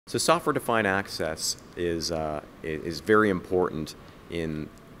So software-defined access is very important in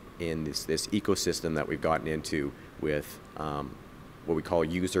this ecosystem that we've gotten into with what we call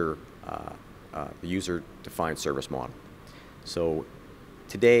the user-defined service model. So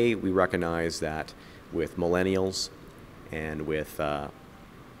today we recognize that with millennials and with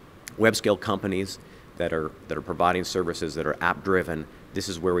web-scale companies that are providing services that are app-driven, this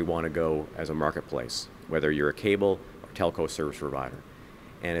is where we want to go as a marketplace, whether you're a cable or telco service provider.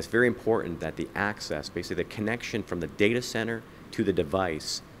 And it's very important that the access, basically the connection from the data center to the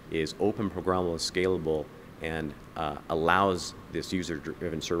device, is open, programmable, and scalable, and allows this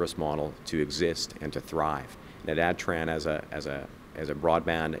user-driven service model to exist and to thrive. And at ADTRAN, as a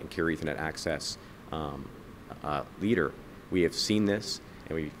broadband and carrier Ethernet access leader, we have seen this,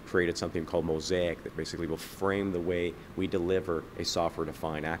 and we've created something called Mosaic that basically will frame the way we deliver a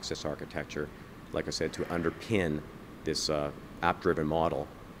software-defined access architecture, like I said, to underpin this app-driven model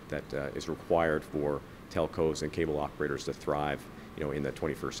that is required for telcos and cable operators to thrive, in the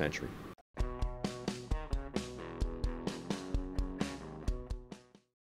 21st century.